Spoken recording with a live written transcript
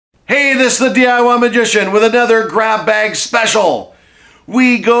Hey, this is the DIY Magician with another grab bag special.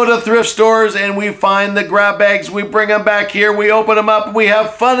 We go to thrift stores and we find the grab bags, we bring them back here, we open them up, and we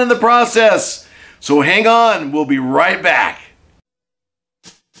have fun in the process. So hang on, we'll be right back.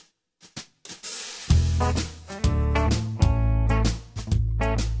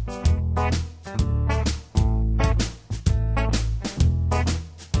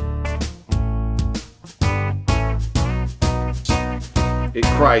 It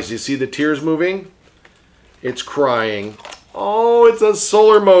cries. You see the tears moving? It's crying. Oh, it's a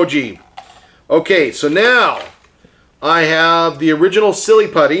solar emoji. Okay, so now I have the original Silly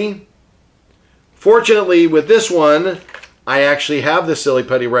Putty. Fortunately, with this one, I actually have the Silly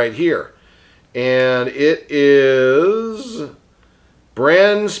Putty right here. And it is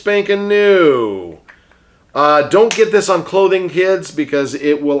brand spanking new. Don't get this on clothing, kids, because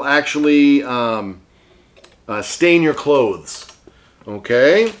it will actually stain your clothes.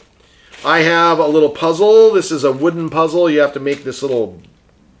 Okay, I have a little puzzle. This is a wooden puzzle. You have to make this little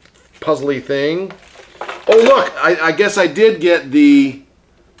puzzly thing. Oh, look, I guess I did get the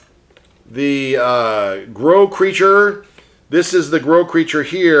grow creature. This is the grow creature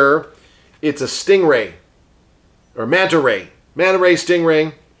here. It's a stingray, or manta ray. Manta ray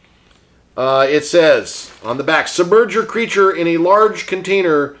stingray. It says on the back, submerge your creature in a large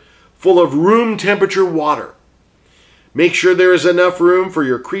container full of room temperature water. Make sure there is enough room for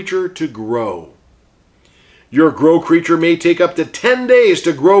your creature to grow. Your grow creature may take up to 10 days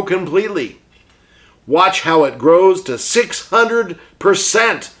to grow completely. Watch how it grows to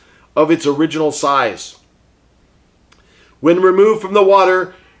 600% of its original size. When removed from the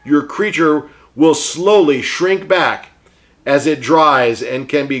water, your creature will slowly shrink back as it dries and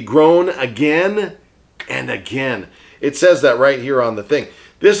can be grown again and again. It says that right here on the thing.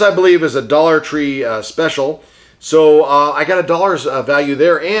 This, I believe, is a Dollar Tree special. So I got $1 value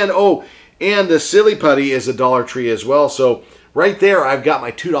there, and and the Silly Putty is a Dollar Tree as well. So right there, I've got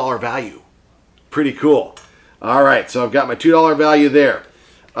my $2 value. Pretty cool. All right, so I've got my $2 value there.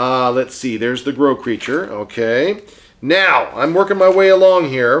 Let's see, there's the grow creature. Okay, now I'm working my way along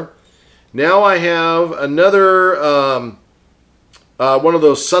here. Now I have another one of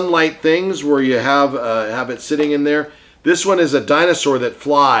those sunlight things where you have it sitting in there. This one is a dinosaur that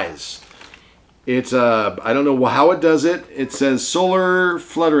flies. It's I don't know how it does it. It says solar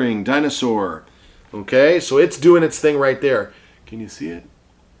fluttering dinosaur. Okay, so it's doing its thing right there. Can you see it?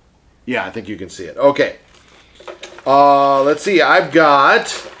 Yeah, I think you can see it. Okay. Let's see. I've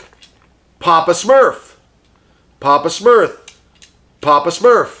got Papa Smurf. Papa Smurf. Papa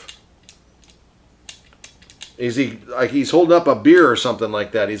Smurf. Is he like he's holding up a beer or something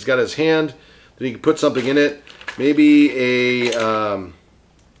like that? He's got his hand that he can put something in it. Maybe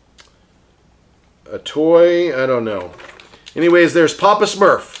a toy, I don't know. Anyways, there's Papa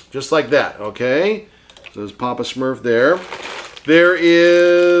Smurf, just like that, okay? So there's Papa Smurf there. There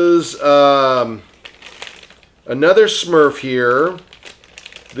is another Smurf here.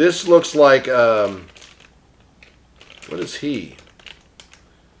 This looks like, what is he?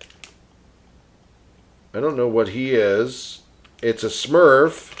 I don't know what he is. It's a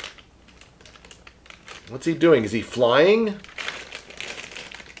Smurf. What's he doing? Is he flying?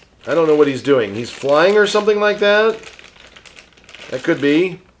 I don't know what he's doing. He's flying or something like that? That could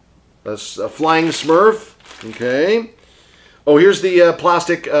be. A flying Smurf. Okay. Oh, here's the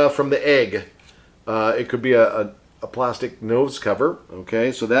plastic from the egg. It could be a plastic nose cover.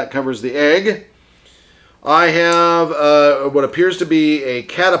 Okay, so that covers the egg. I have what appears to be a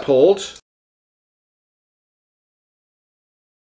catapult.